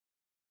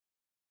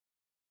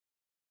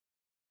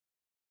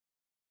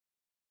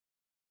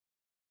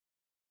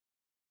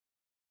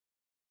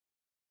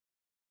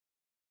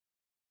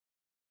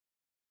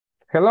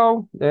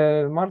Hello,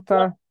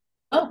 Marta.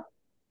 Oh,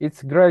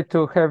 It's great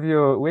to have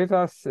you with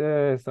us.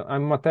 So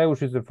I'm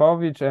Mateusz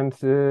Józefowicz, and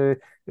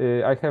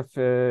I have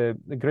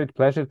a great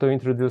pleasure to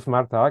introduce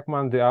Martha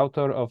Ackmann, the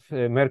author of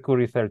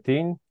Mercury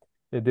 13,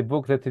 the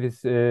book that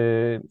is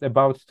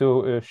about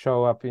to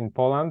show up in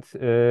Poland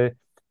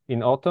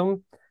in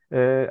autumn.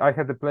 I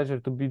had the pleasure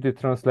to be the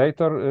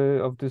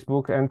translator of this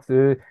book, and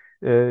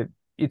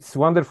it's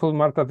wonderful,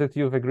 Martha, that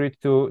you've agreed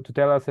to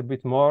tell us a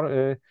bit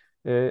more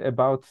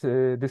about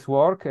this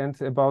work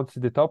and about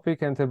the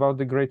topic and about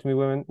the great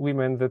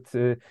women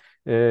that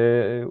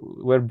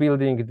were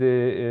building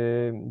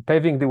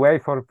paving the way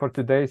for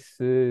today's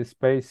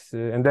space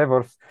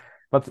endeavors.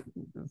 But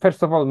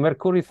first of all,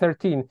 Mercury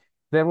 13,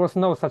 there was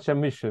no such a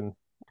mission.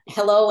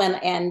 hello,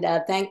 and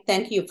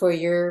thank you for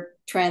your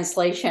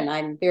translation.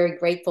 I'm very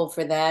grateful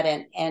for that,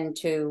 and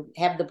to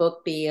have the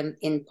book be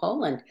in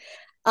Poland.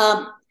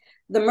 Um,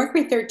 the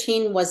Mercury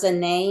 13 was a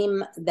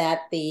name that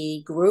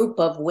the group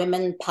of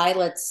women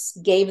pilots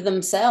gave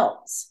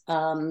themselves.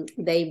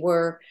 They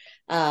were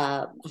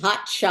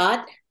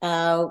hotshot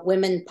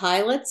women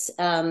pilots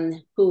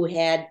who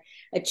had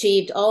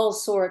achieved all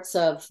sorts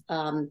of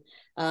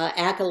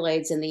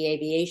accolades in the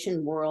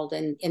aviation world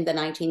in the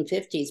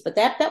 1950s. But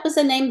that was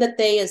a name that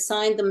they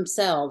assigned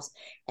themselves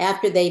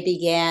after they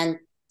began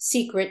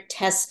secret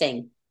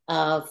testing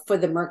for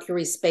the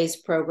Mercury space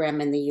program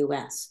in the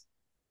US.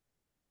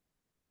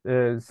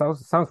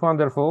 Sounds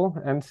wonderful,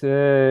 and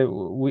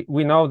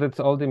we know that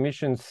all the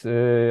missions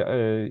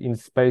in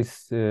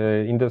space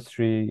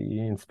industry,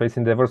 in space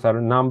endeavors,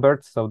 are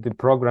numbered. So the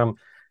program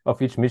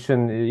of each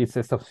mission is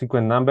a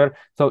subsequent number.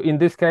 So in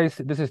this case,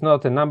 this is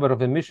not a number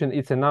of a mission;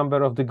 it's a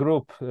number of the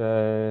group,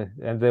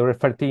 and there were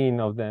 13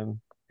 of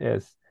them.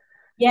 Yes.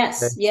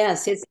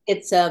 Yes, it's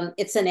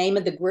the name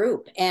of the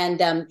group. And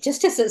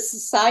just as a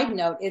side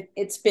note,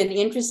 it's been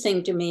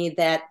interesting to me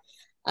that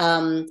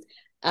um,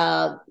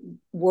 uh,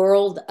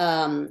 World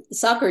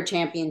Soccer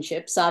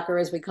Championship, soccer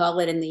as we call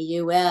it in the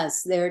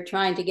U.S., they're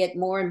trying to get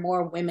more and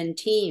more women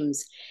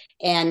teams,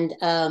 and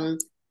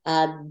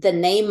the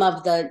name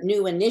of the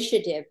new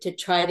initiative to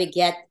try to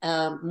get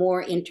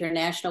more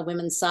international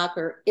women's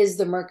soccer is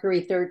the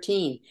Mercury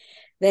 13.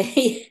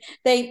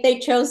 They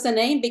chose the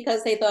name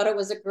because they thought it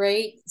was a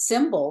great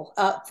symbol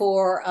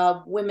for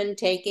women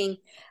taking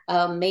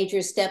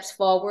major steps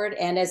forward,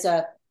 and as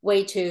a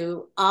way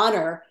to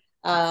honor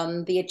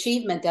the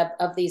achievement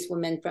of these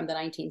women from the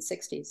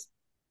 1960s.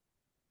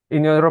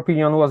 In your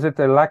opinion, was it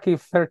a lucky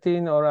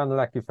 13 or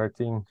unlucky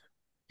 13?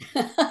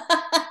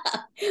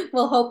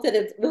 We'll hope that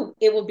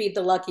it will be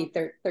the lucky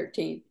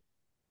 13.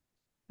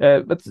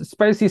 But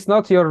space is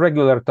not your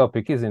regular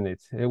topic, isn't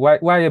it?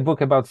 Why a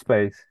book about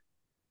space?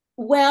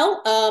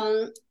 Well,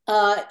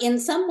 in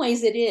some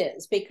ways it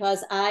is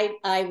because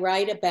I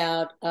write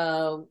about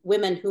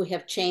women who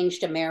have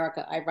changed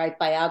America. I write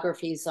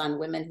biographies on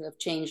women who have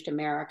changed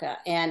America,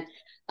 and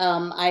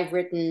I've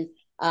written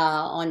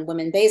on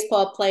women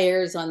baseball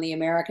players, on the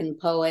American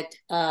poet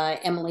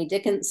Emily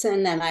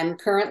Dickinson, and I'm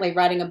currently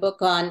writing a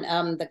book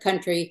on the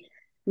country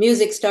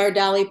music star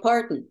Dolly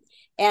Parton.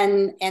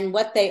 And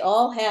what they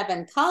all have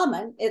in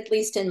common, at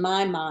least in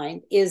my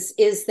mind, is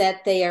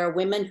that they are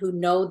women who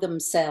know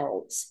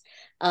themselves,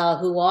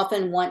 who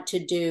often want to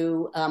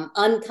do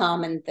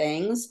uncommon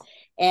things,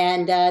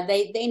 and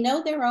they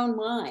know their own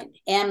mind.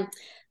 And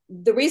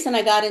the reason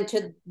I got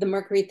into the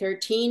Mercury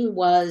 13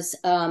 was,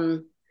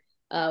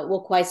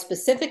 well, quite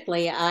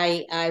specifically,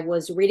 I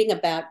was reading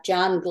about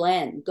John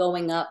Glenn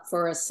going up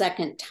for a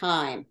second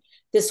time.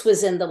 This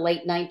was in the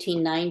late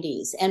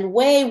 1990s. And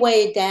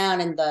way down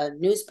in the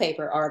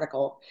newspaper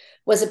article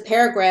was a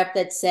paragraph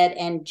that said,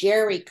 and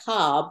Jerry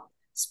Cobb,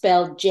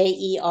 spelled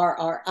Jerrie,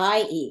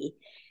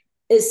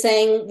 is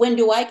saying, when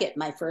do I get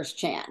my first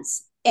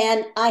chance?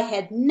 And I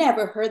had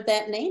never heard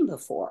that name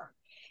before.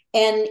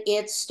 And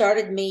it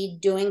started me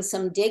doing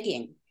some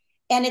digging.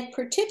 And it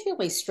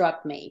particularly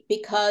struck me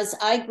because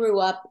I grew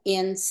up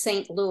in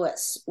St.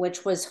 Louis,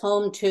 which was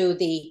home to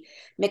the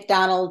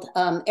McDonnell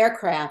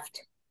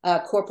Aircraft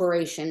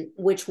Corporation,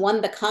 which won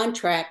the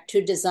contract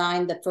to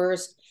design the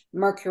first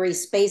Mercury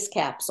space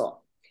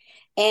capsule.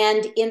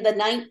 And in the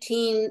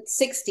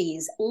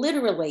 1960s,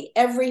 literally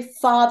every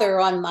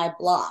father on my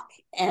block,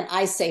 and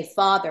I say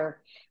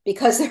father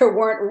because there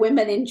weren't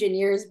women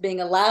engineers being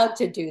allowed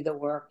to do the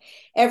work,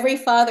 every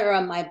father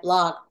on my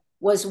block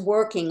was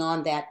working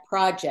on that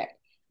project.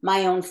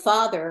 My own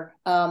father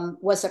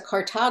was a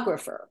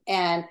cartographer,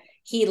 and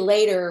he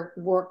later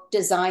worked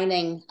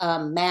designing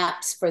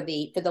maps for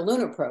the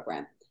lunar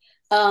program.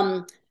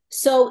 Um,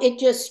 so it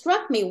just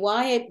struck me,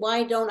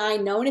 why don't I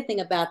know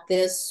anything about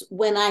this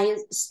when I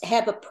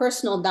have a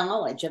personal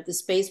knowledge of the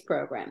space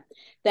program?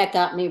 That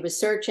got me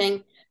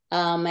researching,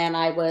 and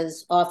I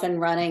was off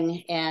and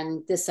running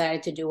and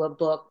decided to do a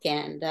book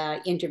and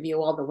interview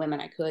all the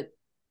women I could.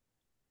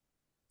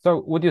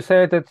 So would you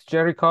say that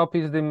Jerry Cobb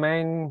is the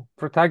main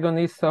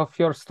protagonist of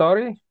your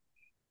story?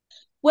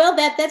 Well,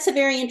 that's a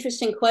very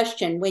interesting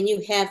question. When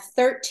you have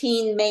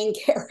 13 main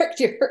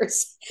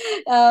characters,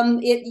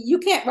 you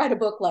can't write a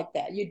book like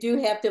that. You do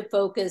have to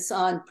focus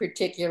on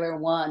particular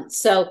ones.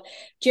 So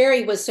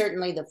Jerry was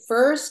certainly the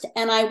first,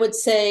 and I would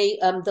say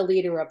the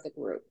leader of the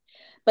group.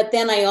 But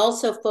then I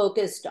also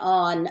focused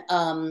on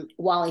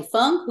Wally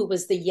Funk, who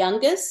was the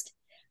youngest,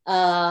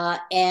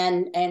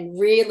 and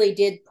really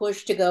did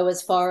push to go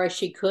as far as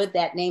she could.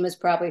 That name is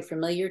probably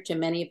familiar to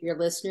many of your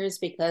listeners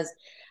because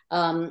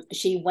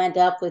she went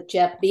up with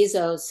Jeff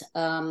Bezos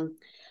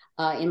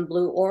in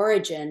Blue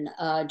Origin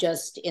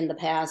just in the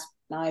past,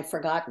 I've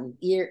forgotten,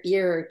 year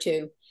or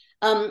two.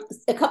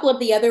 A couple of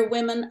the other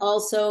women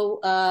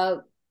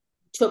also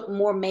took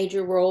more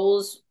major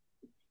roles,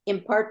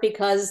 in part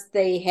because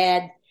they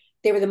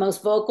were the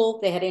most vocal.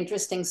 They had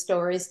interesting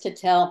stories to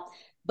tell.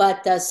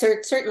 But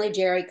certainly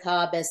Jerry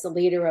Cobb, as the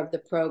leader of the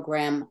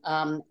program,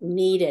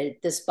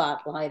 needed the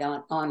spotlight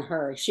on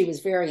her. She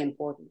was very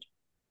important.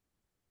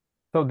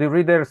 So the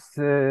readers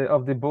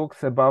of the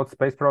books about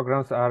space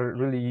programs are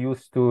really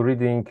used to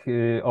reading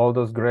all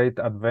those great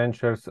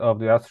adventures of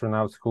the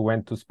astronauts who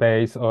went to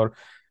space or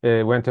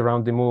went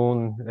around the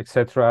moon,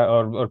 etc.,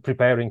 or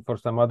preparing for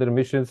some other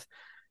missions.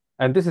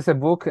 And this is a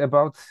book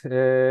about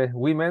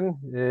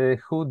women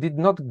who did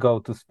not go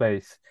to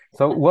space.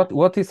 So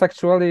what is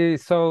actually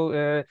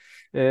so?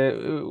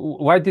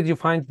 Why did you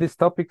find this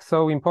topic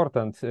so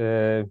important?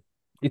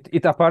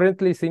 It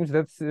apparently seems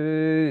that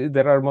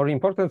there are more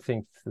important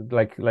things,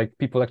 like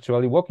people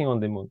actually walking on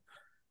the moon.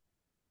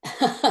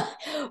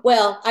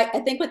 Well,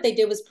 I think what they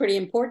did was pretty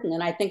important,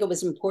 and I think it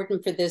was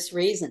important for this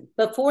reason.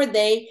 Before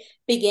they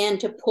began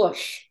to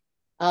push,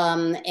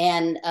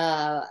 and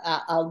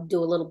I'll do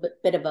a little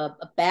bit of a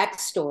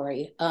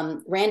backstory.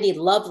 Randy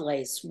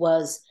Lovelace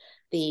was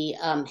the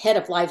head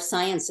of life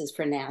sciences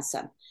for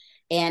NASA,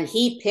 and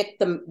he picked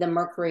the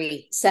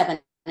Mercury 7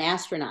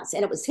 astronauts.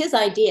 And it was his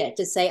idea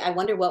to say, I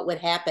wonder what would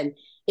happen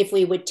if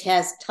we would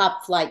test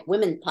top flight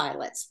women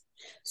pilots.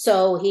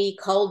 So he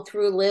culled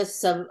through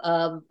lists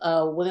of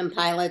women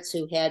pilots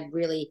who had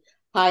really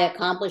high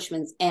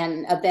accomplishments,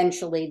 and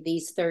eventually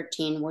these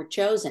 13 were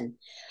chosen.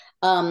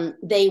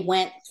 They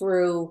went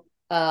through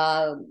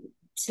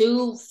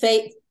two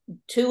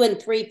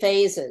and three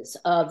phases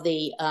of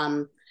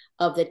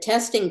the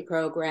testing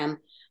program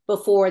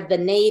before the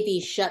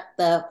Navy shut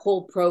the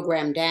whole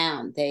program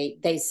down.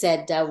 They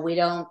said we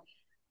don't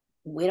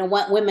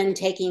want women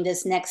taking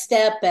this next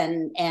step,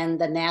 and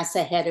the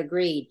NASA had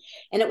agreed.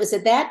 And it was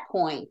at that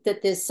point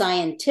that this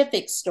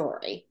scientific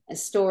story, a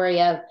story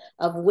of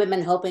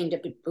women hoping to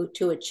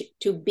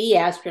be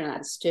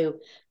astronauts, to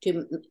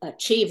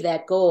achieve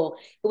that goal,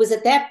 it was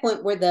at that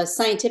point where the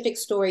scientific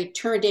story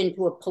turned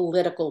into a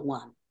political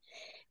one.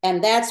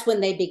 And that's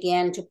when they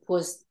began to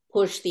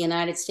push the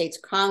United States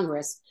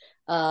Congress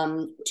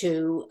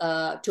to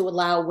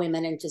allow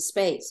women into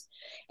space.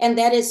 And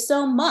that is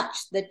so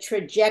much the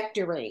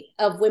trajectory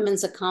of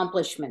women's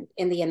accomplishment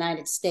in the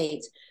United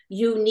States.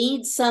 You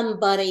need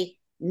somebody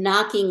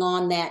knocking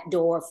on that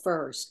door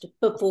first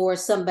before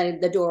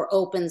the door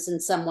opens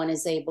and someone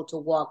is able to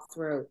walk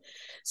through.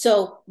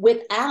 So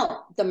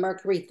without the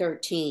Mercury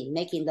 13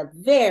 making the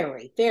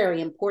very,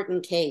 very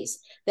important case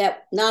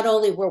that not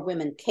only were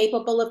women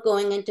capable of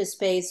going into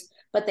space,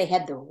 but they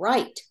had the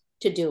right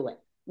to do it.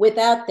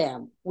 Without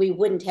them, we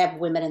wouldn't have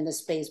women in the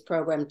space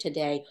program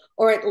today,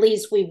 or at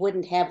least we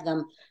wouldn't have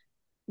them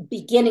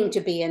beginning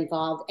to be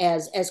involved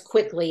as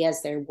quickly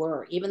as they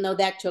were, even though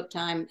that took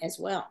time as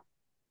well.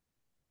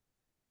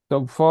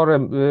 So for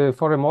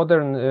a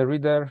modern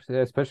reader,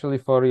 especially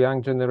for a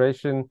young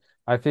generation,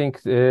 I think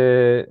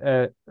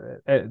a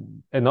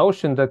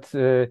notion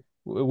that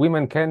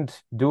women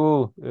can't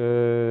do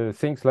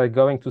things like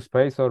going to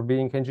space or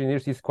being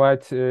engineers is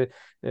quite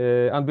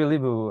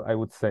unbelievable, I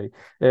would say.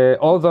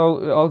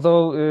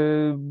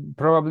 Although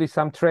probably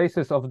some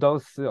traces of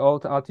those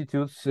old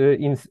attitudes,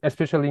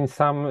 especially in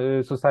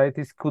some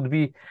societies, could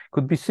be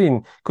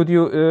seen. Could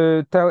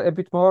you tell a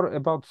bit more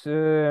about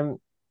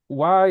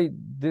why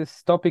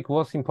this topic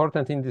was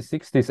important in the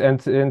 60s,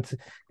 and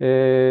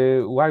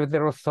why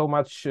there was so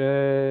much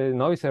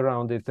noise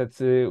around it, that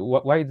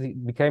why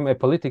it became a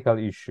political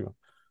issue?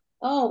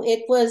 Oh,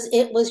 it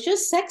was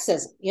just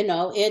sexism.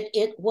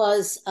 It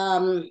was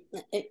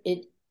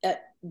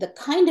the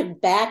kind of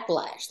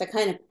backlash, the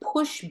kind of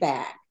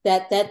pushback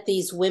that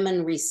these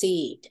women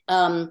received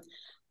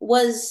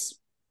was,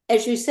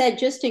 as you said,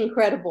 just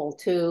incredible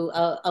to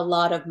a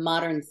lot of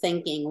modern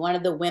thinking. One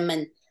of the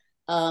women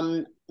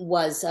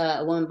was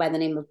a woman by the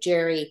name of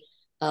Jerry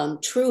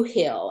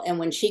Truehill, and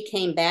when she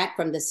came back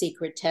from the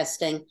secret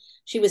testing,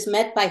 she was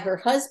met by her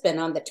husband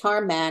on the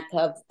tarmac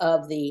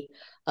of the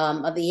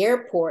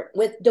airport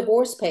with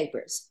divorce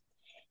papers.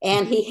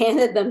 And he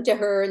handed them to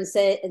her and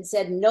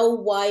said, no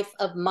wife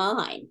of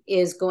mine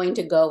is going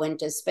to go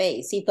into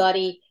space. He thought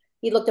he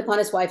looked upon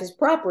his wife as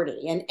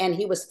property, and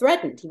he was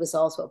threatened. He was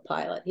also a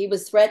pilot. He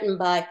was threatened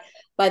by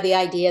the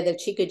idea that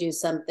she could do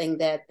something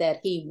that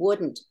he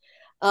wouldn't.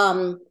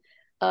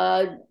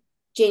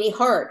 Janie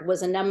Hart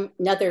was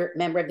another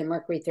member of the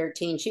Mercury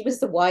 13. She was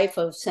the wife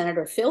of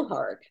Senator Phil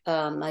Hart,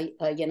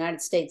 a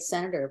United States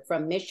senator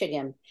from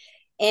Michigan.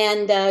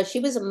 And she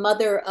was a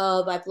mother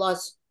of,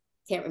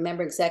 can't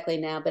remember exactly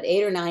now, but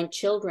 8 or 9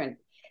 children.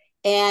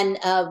 And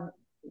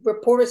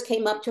reporters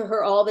came up to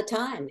her all the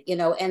time,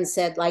 and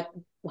said, like,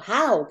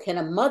 how can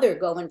a mother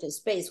go into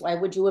space? Why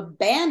would you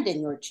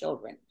abandon your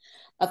children?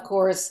 Of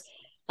course,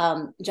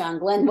 John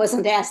Glenn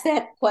wasn't asked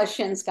that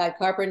question. Scott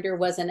Carpenter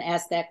wasn't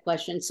asked that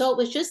question. So it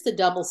was just the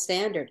double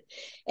standard.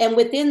 And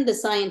within the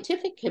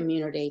scientific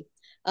community,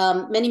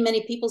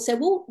 many people said,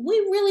 well, we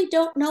really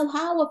don't know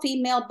how a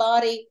female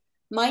body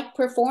might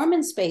perform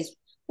in space.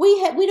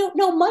 We don't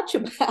know much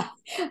about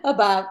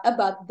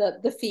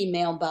the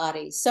female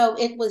body. So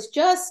it was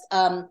just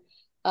a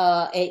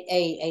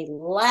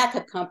lack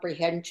of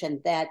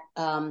comprehension that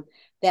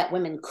that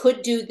women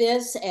could do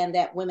this and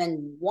that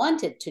women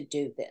wanted to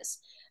do this.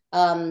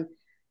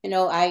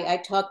 I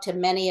talked to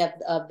many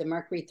of the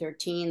Mercury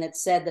 13 that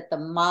said that the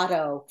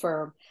motto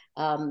for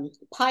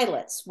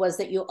pilots was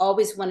that you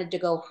always wanted to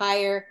go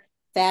higher,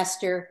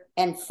 faster,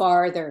 and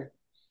farther.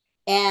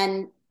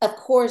 And of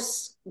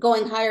course,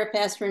 going higher,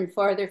 faster, and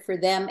farther for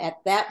them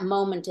at that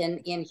moment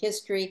in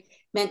history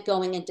meant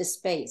going into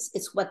space.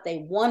 It's what they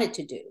wanted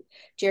to do.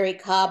 Jerry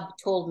Cobb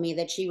told me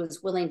that she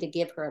was willing to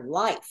give her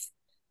life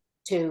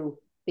to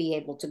be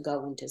able to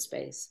go into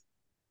space.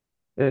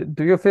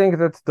 Do you think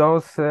that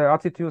those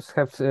attitudes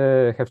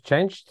have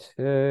changed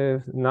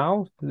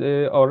now,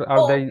 or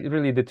are they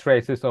really the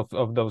traces of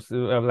those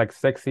like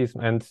sexism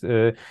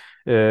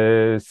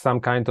and some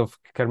kind of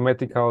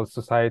hermetical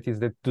societies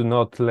that do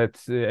not let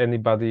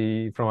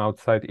anybody from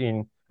outside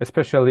in,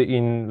 especially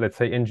in, let's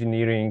say,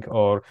 engineering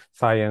or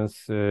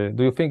science? Do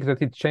you think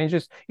that it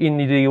changes in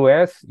the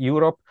US,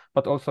 Europe,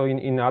 but also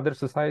in other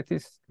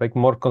societies, like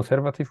more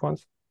conservative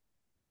ones?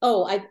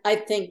 Oh, I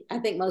think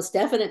most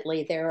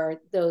definitely there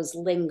are those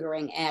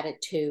lingering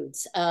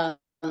attitudes.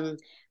 In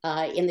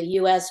the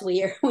U.S.,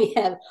 we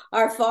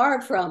are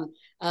far from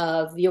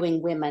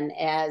viewing women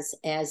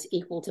as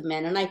equal to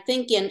men, and I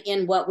think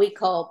in what we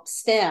call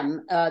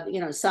STEM,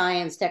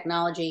 science,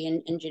 technology,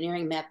 and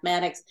engineering,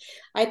 mathematics,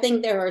 I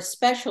think there are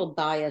special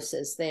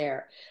biases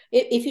there.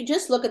 If you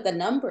just look at the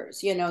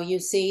numbers, you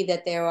see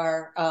that there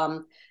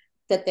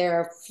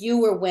are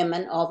fewer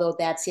women, although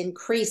that's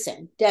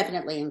increasing,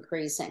 definitely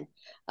increasing,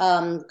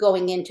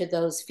 going into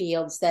those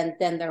fields than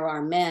there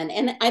are men.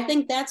 And I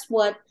think that's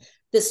what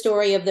the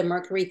story of the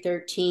Mercury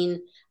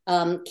 13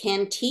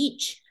 can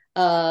teach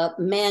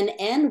men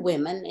and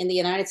women in the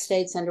United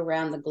States and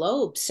around the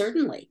globe,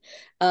 certainly,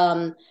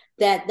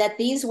 that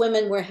these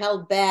women were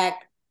held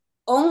back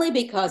only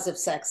because of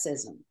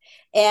sexism.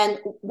 And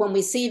when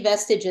we see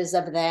vestiges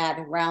of that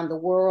around the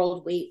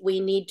world,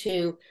 we need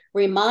to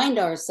remind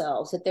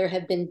ourselves that there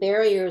have been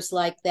barriers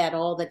like that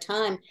all the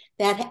time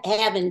that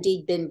have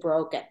indeed been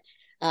broken.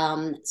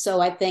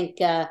 So I think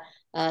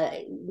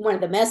one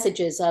of the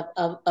messages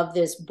of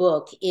this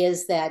book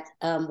is that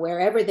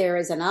wherever there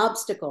is an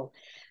obstacle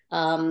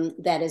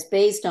that is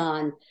based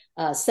on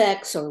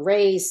sex or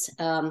race,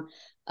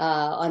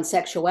 on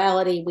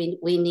sexuality,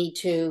 we need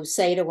to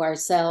say to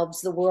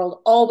ourselves, the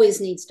world always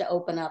needs to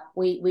open up.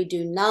 We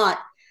do not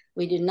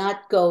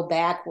go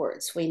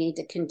backwards. We need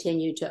to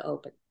continue to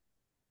open.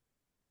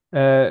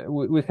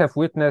 We have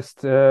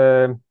witnessed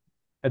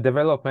a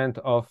development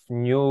of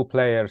new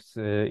players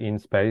in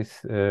space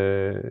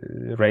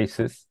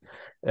races.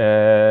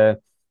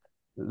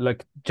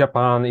 Like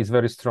Japan is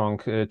very strong,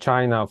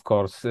 China, of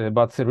course,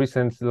 but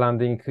recent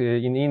landing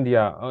in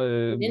India,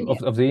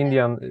 of the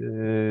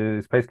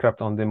Indian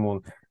spacecraft on the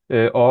moon,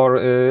 or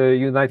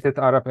United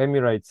Arab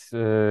Emirates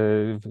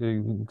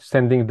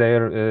sending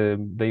their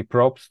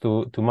probes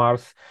to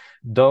Mars.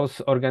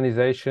 Those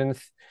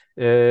organizations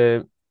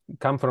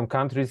come from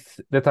countries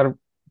that are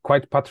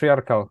quite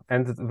patriarchal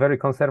and very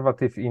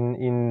conservative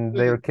in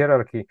their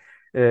hierarchy.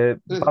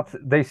 But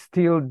they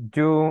still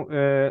do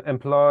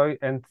employ,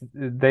 and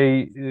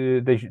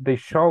they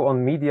show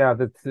on media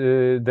that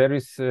there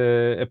is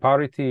a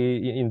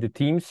parity in the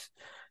teams.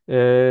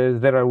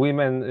 There are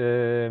women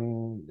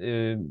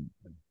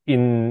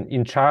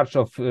in charge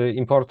of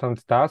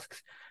important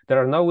tasks. There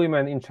are no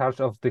women in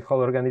charge of the whole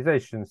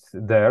organizations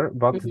there,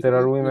 but there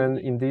are women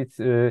indeed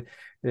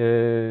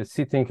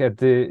sitting at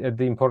the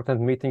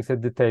important meetings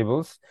at the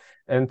tables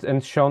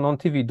and shown on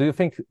TV. Do you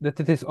think that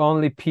it is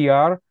only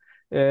PR?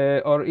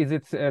 Or is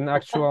it an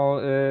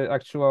actual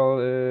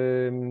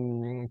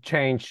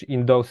change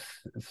in those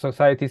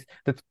societies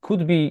that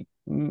could be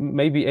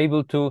maybe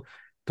able to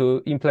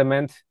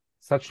implement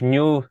such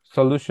new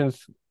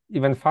solutions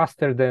even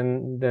faster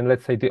than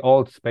let's say the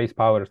old space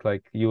powers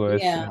like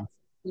US and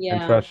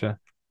Russia?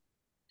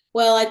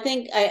 Well, I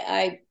think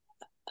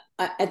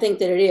I think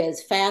that it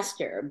is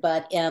faster,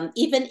 but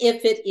even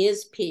if it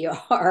is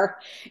PR,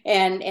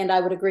 and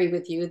I would agree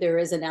with you, there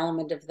is an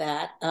element of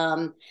that.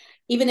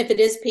 Even if it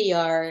is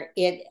PR,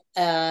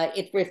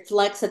 it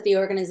reflects that the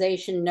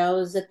organization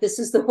knows that this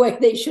is the way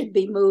they should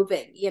be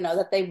moving.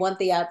 That they want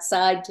the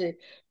outside to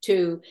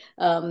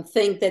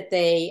think that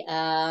they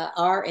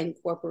are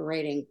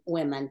incorporating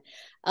women.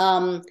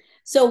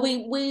 So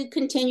we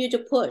continue to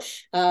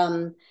push.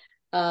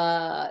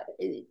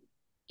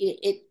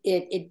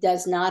 It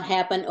does not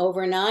happen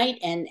overnight,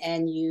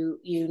 and you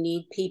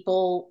need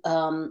people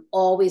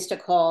always to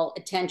call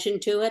attention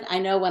to it. I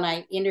know when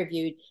I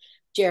interviewed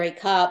Jerry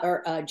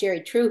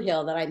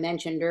Truhill that I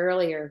mentioned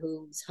earlier,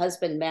 whose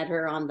husband met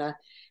her on the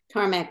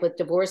tarmac with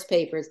divorce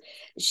papers.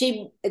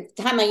 At the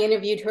time I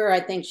interviewed her, I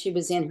think she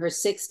was in her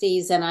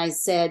 60s, and I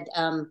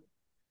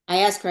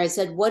asked her, I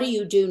said, "What do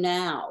you do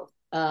now?"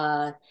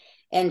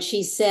 And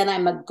she said,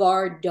 "I'm a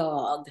guard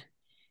dog."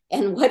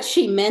 And what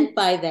she meant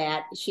by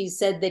that, she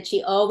said that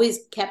she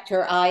always kept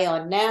her eye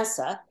on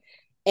NASA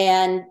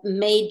and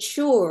made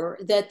sure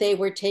that they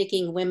were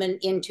taking women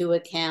into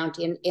account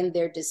in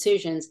their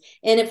decisions.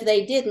 And if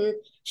they didn't,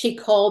 she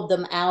called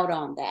them out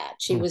on that.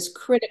 She was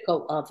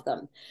critical of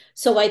them.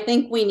 So I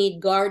think we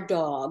need guard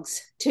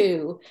dogs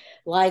too,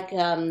 like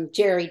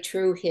Jerry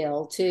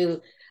Truhill,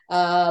 to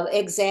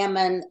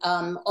examine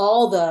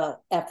all the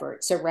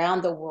efforts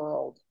around the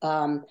world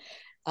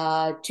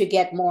to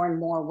get more and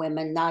more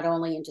women, not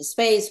only into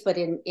space, but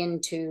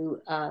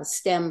into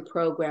STEM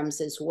programs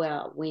as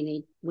well.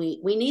 We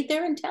need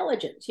their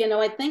intelligence.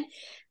 I think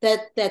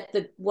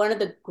that one of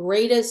the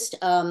greatest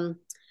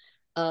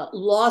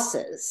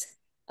losses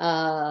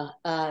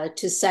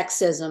to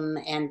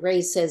sexism and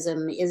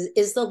racism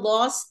is the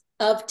loss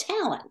of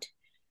talent.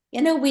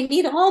 We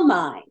need all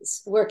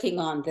minds working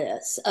on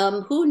this.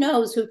 Who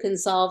knows who can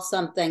solve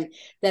something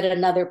that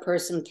another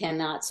person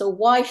cannot? So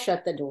why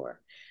shut the door?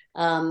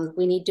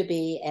 We need to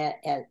be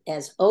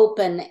as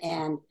open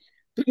and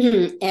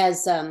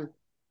as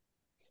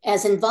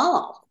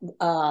involved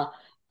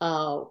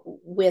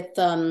with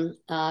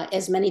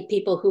as many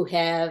people who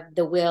have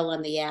the will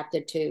and the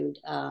aptitude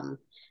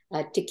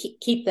to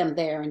keep them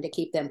there and to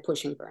keep them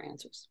pushing for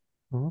answers.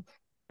 Mm-hmm.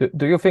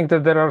 Do you think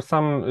that there are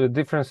some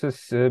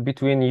differences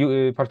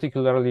between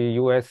particularly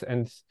US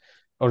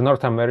or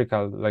North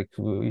America, like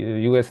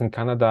US and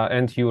Canada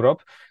and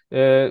Europe?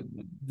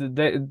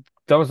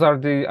 Those are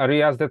the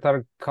areas that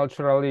are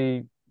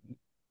culturally,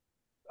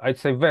 I'd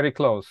say, very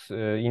close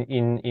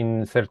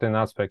in certain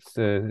aspects,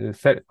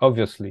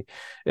 obviously,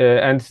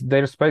 and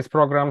their space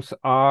programs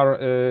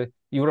are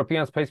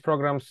European space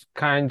programs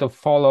kind of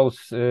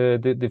follows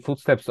the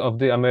footsteps of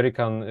the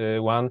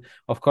American one.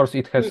 Of course,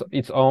 it has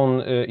its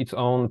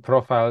own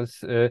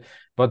profiles,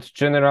 but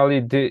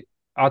generally the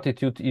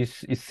attitude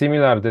is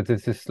similar. That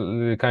this is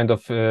kind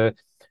of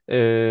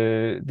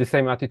the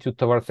same attitude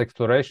towards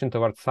exploration,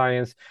 towards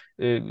science.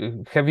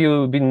 Have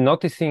you been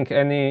noticing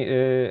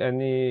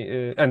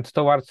any and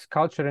towards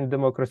culture and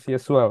democracy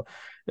as well?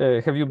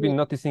 Have you been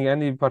noticing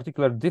any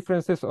particular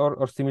differences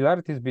or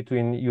similarities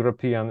between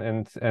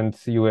European and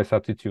US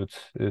attitudes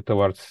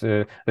towards,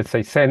 let's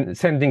say,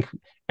 sending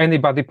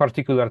anybody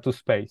particular to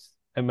space,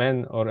 a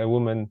man or a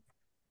woman?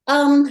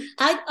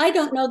 I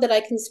don't know that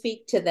I can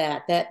speak to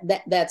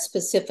that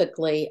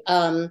specifically.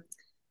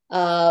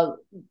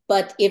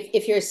 But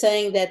if you're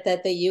saying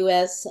that the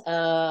U.S.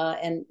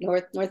 And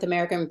North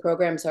American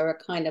programs are a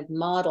kind of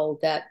model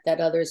that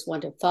others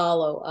want to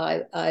follow,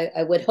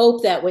 I would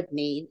hope that would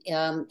mean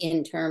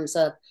in terms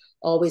of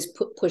always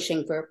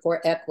pushing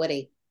for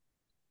equity.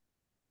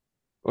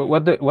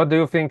 What do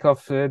you think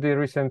of the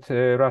recent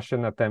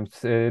Russian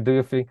attempts? Do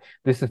you think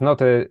this is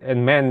not a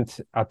manned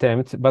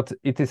attempt, but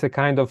it is a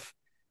kind of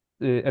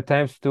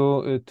attempt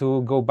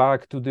to go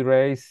back to the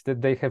race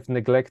that they have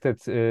neglected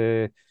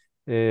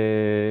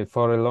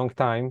for a long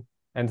time,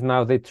 and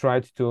now they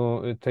tried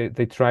to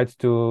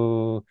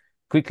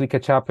quickly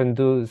catch up and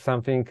do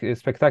something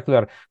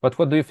spectacular. But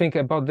what do you think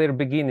about their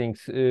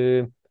beginnings?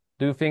 Do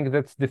you think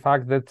that the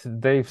fact that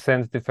they've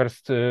sent the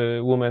first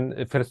woman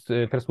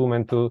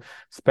to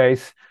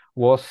space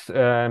was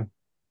that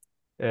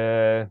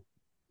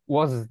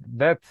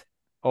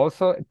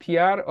also a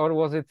PR, or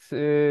was it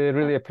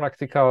really a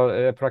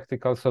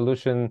practical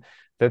solution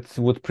that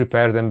would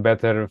prepare them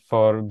better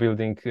for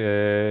building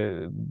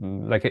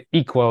like an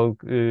equal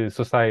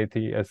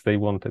society as they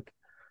wanted?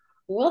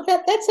 Well,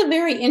 that's a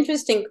very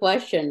interesting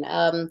question.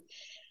 I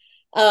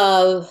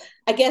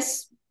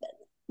guess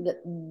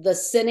the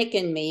cynic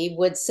in me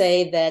would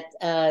say that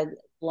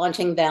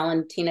launching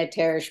Valentina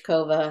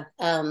Tereshkova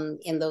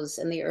in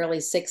the early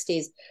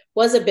 60s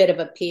was a bit of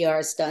a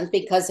PR stunt,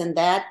 because in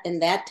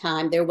that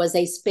time there was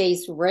a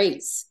space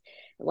race.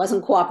 It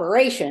wasn't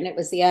cooperation. It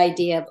was the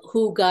idea of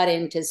who got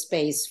into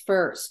space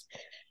first.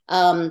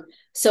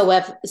 So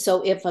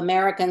if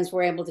Americans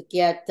were able to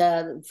get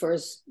the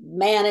first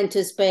man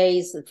into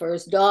space, the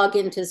first dog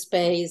into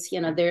space,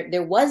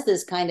 there was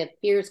this kind of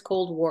fierce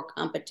Cold War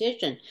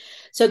competition.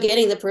 So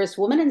getting the first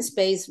woman in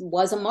space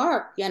was a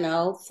mark,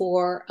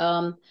 for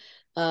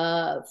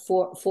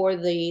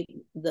the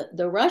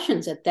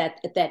Russians at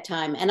that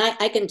time. And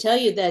I can tell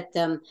you that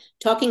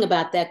talking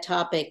about that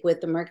topic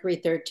with the Mercury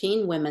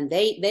 13 women,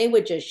 they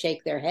would just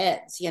shake their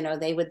heads.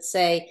 They would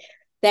say,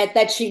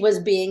 that she was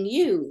being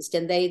used,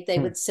 and they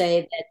Hmm. would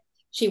say that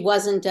she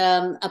wasn't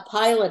a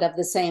pilot of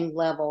the same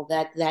level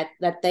that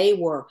they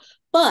were,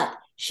 but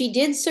she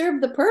did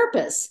serve the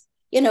purpose,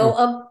 Hmm.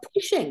 of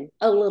pushing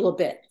a little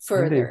bit Indeed.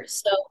 further.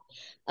 So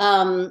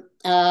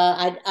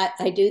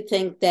I do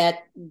think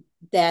that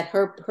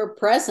her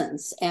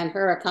presence and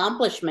her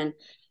accomplishment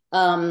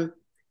um,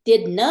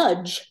 did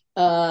nudge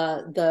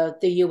the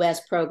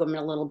U.S. program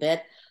a little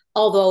bit,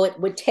 although it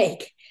would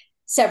take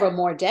several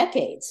more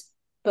decades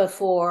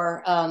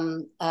before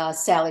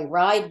Sally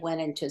Ride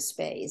went into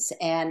space.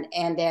 And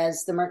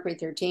as the Mercury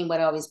 13 would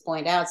always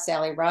point out,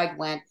 Sally Ride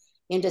went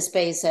into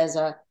space as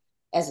a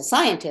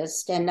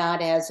scientist and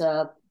not as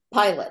a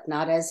pilot,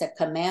 not as a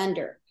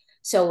commander.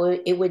 So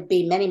it would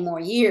be many more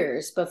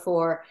years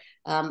before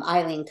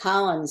Eileen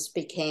Collins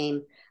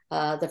became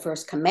the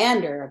first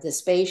commander of the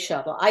space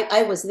shuttle.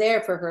 I was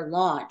there for her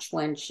launch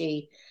when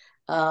she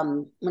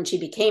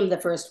became the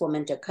first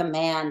woman to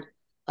command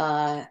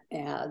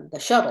the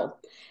shuttle.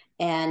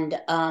 And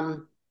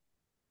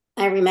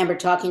I remember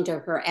talking to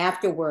her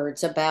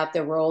afterwards about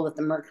the role that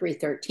the Mercury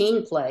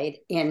 13 played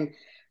in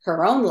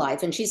her own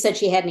life. And she said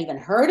she hadn't even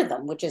heard of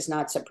them, which is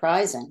not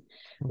surprising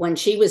when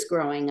she was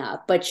growing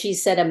up. But she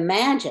said,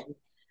 imagine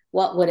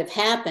what would have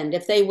happened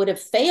if they would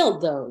have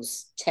failed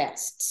those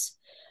tests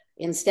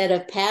instead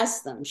of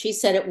passed them. She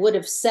said it would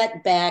have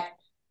set back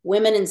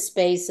women in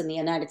space in the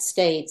United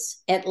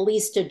States at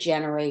least a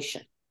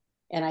generation.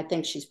 And I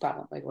think she's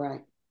probably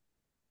right.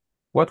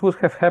 What would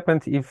have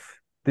happened if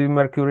the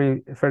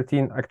Mercury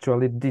 13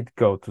 actually did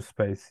go to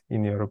space,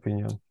 in your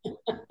opinion?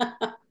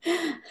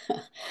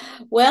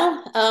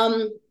 Well,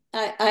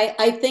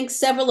 I think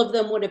several of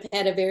them would have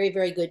had a very,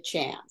 very good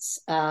chance,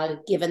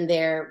 given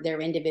their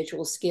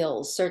individual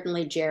skills.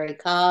 Certainly Jerry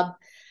Cobb,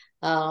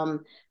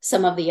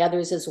 some of the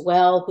others as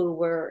well who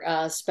were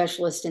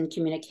specialists in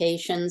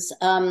communications.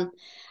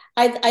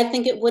 I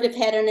think it would have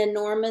had an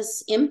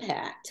enormous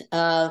impact,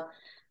 not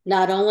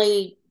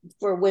only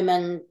for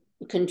women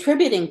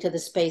contributing to the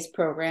space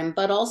program,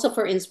 but also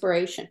for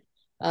inspiration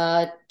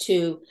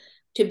to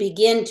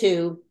begin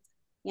to,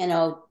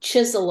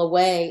 chisel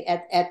away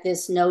at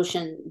this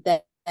notion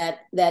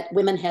that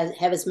women have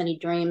as many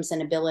dreams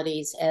and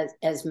abilities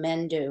as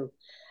men do.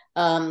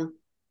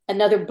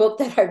 Another book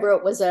that I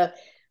wrote was a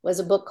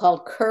book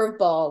called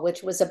Curveball,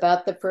 which was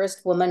about the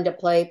first woman to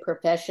play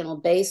professional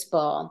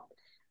baseball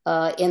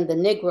in the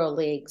Negro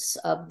Leagues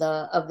of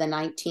the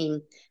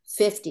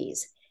 1950s.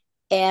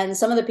 And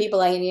some of the people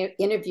I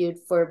interviewed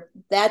for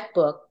that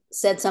book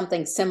said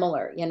something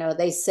similar.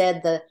 They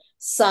said the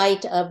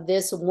sight of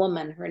this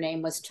woman, her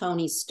name was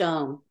Toni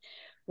Stone,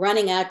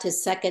 running out to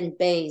second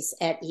base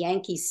at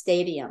Yankee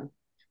Stadium,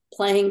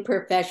 playing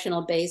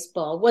professional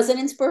baseball was an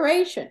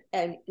inspiration.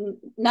 And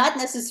not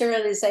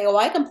necessarily to say, oh,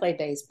 I can play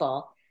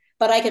baseball,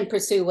 but I can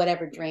pursue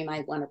whatever dream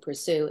I want to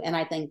pursue. And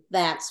I think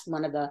that's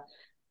one of the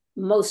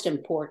most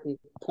important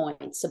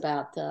points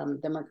about the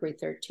Mercury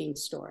 13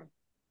 story.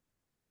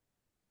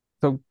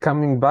 So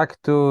coming back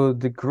to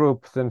the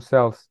group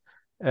themselves,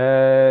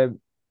 uh,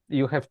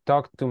 you have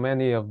talked to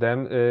many of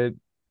them.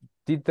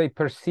 Did they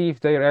perceive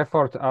their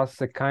effort as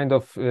a kind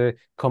of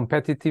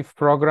competitive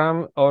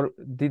program, or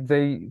did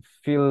they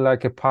feel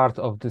like a part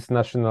of this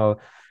national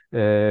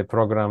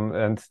program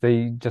and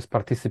they just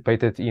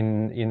participated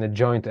in a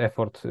joint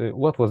effort?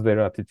 What was their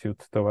attitude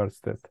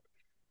towards that?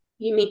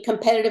 You mean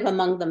competitive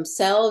among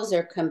themselves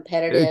or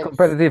competitive?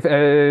 Competitive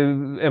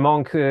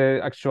among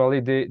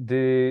actually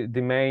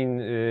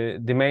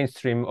the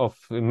mainstream of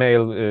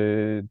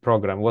male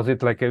program. Was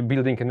it like a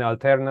building an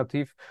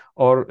alternative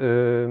or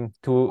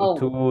Oh,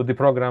 to the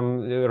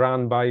program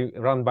run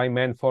by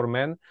men for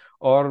men,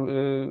 or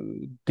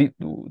did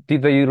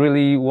they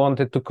really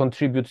wanted to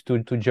contribute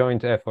to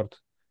joint effort?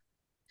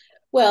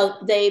 well,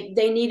 they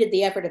needed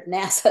the effort of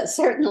NASA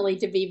certainly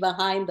to be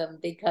behind them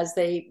because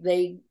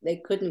they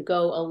couldn't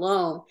go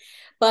alone.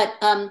 But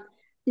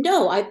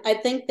no, I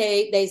think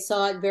they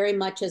saw it very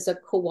much as a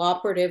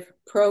cooperative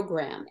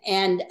program.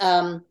 And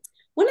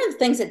one of the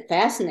things that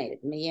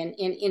fascinated me in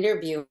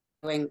interviewing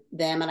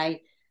them, and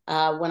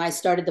when I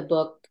started the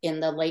book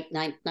in the late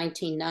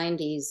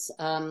 1990s,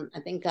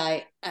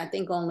 I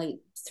think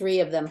only three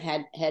of them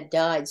had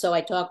died. So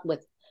I talked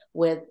with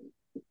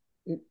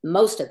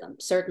most of them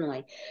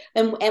certainly,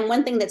 and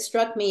one thing that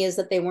struck me is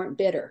that they weren't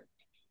bitter.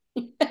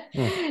 Hmm.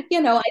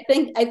 I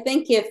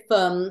think if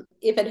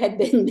it had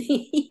been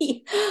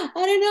me, I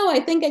don't know, I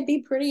think I'd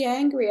be pretty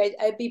angry.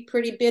 I'd be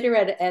pretty bitter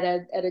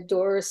at a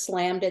door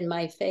slammed in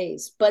my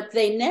face, but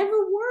they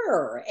never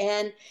were.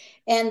 And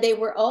they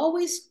were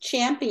always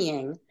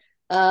championing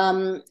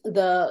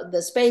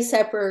the space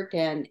effort.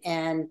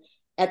 And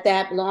at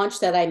that launch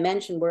that I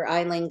mentioned where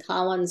Eileen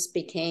Collins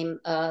became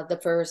the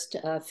first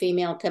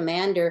female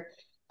commander,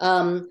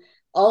 um,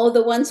 all of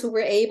the ones who were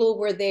able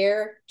were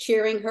there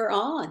cheering her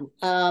on.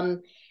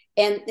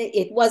 And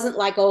it wasn't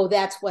like, oh,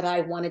 that's what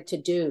I wanted to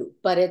do,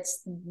 but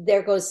it's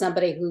there goes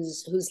somebody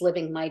who's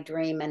living my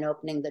dream and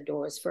opening the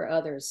doors for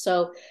others.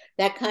 So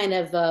that kind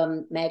of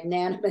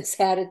magnanimous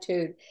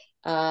attitude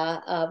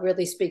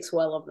really speaks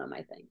well of them,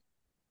 I think.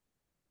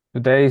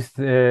 Today is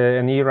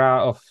an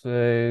era of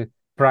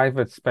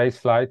private space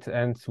flight,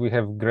 and we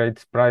have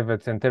great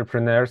private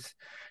entrepreneurs.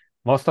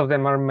 Most of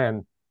them are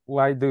men.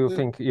 Why do you Mm,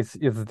 think it's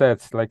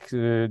that? Like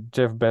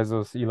Jeff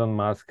Bezos, Elon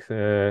Musk,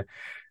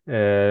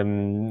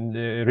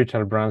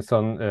 Richard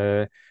Branson.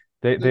 mhm.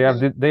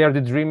 They are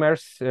the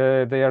dreamers.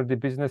 They are the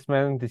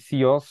businessmen, the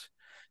CEOs.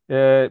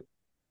 Uh,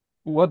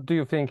 what do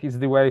you think is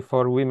the way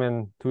for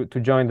women to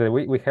join the?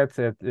 We had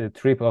a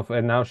trip of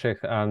Nausheh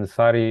and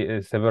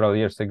Sari several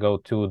years ago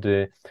to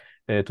the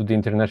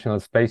International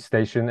Space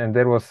Station, and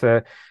there was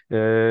a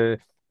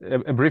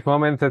brief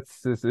moment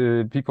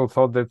that people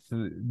thought that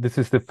this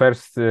is the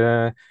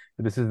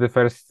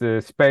first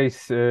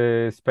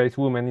space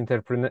woman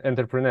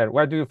entrepreneur.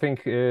 Why do you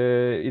think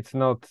it's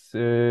not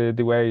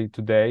the way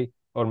today,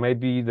 or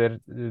maybe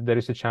there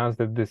is a chance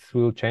that this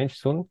will change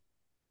soon?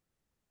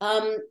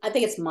 I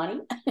think it's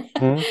money.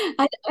 Hmm?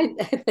 I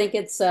think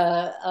it's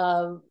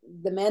the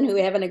men who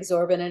have an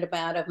exorbitant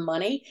amount of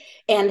money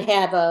and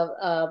have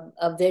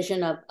a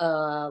vision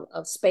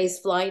of space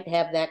flight,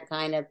 have that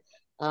kind of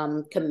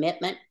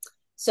commitment.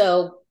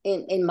 So,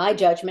 in my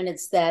judgment,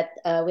 it's that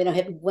we don't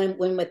have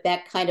women with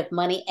that kind of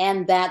money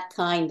and that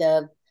kind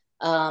of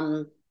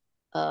um,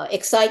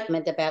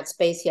 excitement about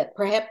space yet.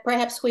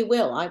 Perhaps we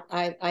will.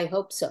 I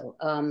hope so.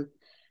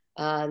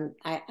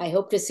 I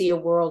hope to see a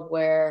world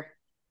where,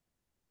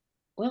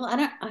 well, I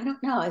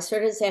don't know. I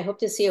sort of say I hope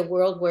to see a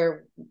world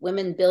where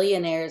women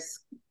billionaires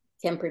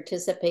can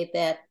participate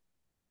that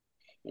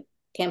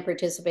can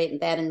participate in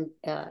that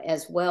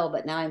as well.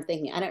 But now I'm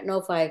thinking I don't know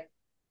if I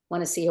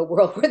want to see a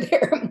world where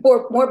there are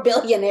more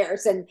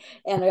billionaires and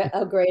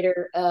a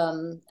greater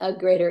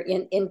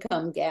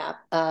income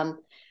gap.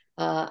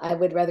 I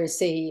would rather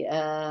see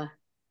uh,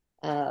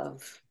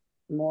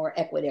 more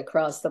equity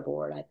across the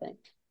board, I think.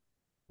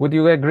 Would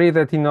you agree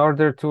that in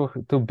order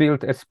to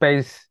build a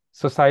space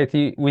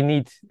society, we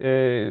need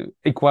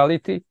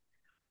equality?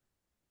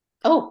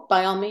 Oh,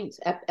 by all means,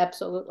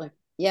 absolutely,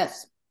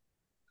 yes.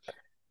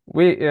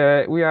 We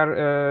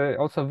are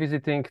also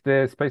visiting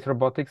the space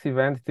robotics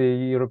event, the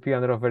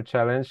European Rover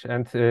Challenge,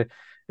 and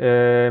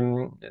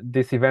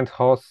this event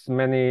hosts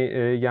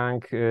many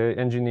young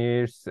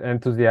engineers,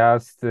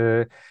 enthusiasts,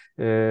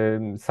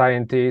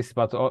 scientists,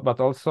 but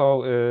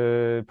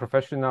also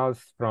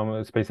professionals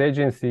from space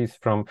agencies,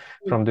 from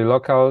the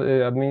local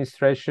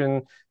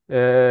administration,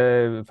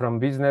 from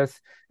business.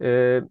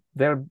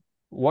 They're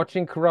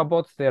watching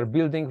robots, they are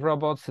building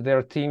robots, there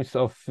are teams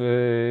of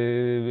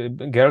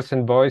girls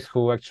and boys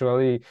who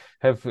actually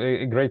have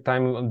a great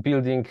time on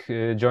building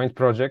joint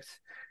projects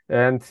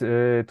and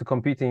to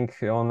competing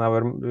on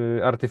our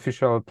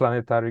artificial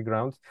planetary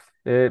grounds.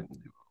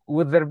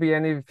 Would there be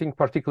anything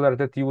particular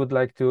that you would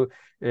like to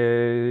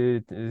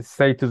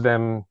say to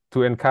them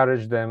to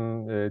encourage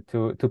them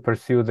to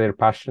pursue their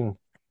passion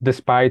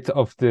despite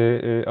all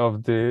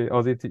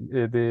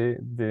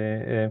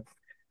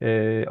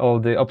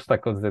the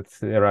obstacles that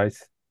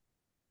arise?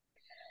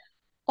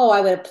 Oh,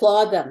 I would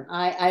applaud them.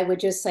 I would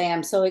just say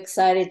I'm so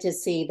excited to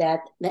see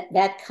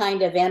that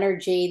kind of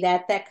energy,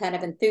 that kind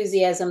of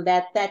enthusiasm,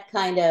 that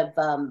kind of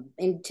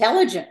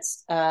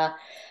intelligence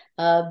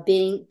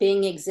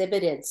being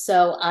exhibited.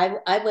 So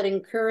I would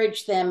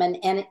encourage them and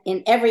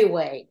in every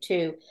way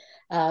to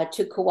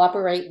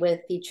cooperate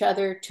with each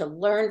other, to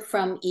learn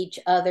from each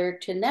other,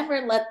 to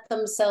never let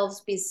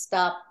themselves be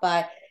stopped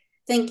by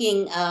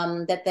thinking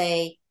that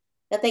they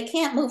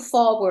can't move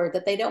forward,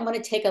 that they don't want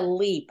to take a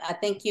leap. I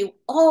think you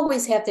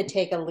always have to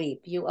take a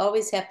leap. You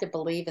always have to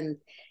believe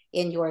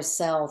in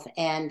yourself.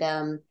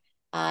 And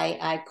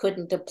I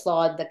couldn't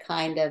applaud the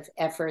kind of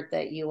effort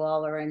that you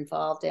all are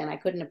involved in. I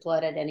couldn't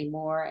applaud it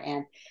anymore.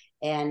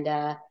 And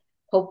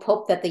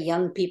hope that the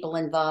young people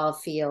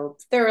involved feel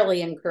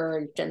thoroughly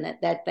encouraged and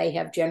that they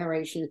have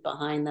generations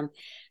behind them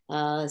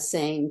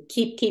saying,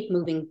 keep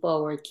moving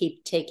forward,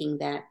 keep taking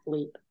that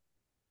leap.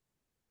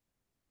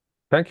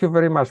 Thank you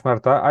very much,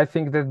 Marta. I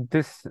think that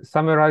this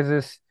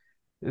summarizes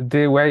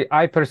the way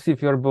I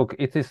perceive your book.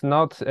 It is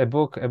not a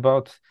book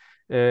about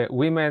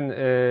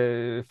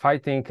women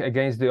fighting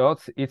against the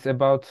odds. It's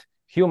about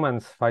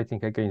humans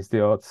fighting against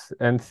the odds.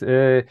 And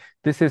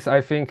this is, I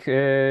think,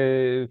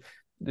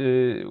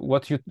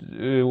 what you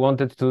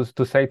wanted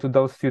to say to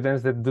those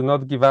students that do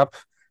not give up.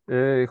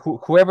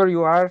 Whoever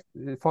you are,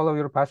 follow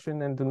your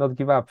passion and do not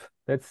give up.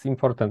 That's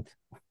important.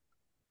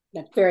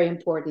 That's very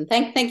important.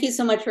 Thank you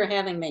so much for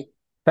having me.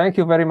 Thank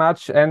you very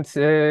much, and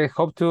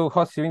hope to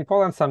host you in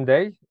Poland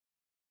someday.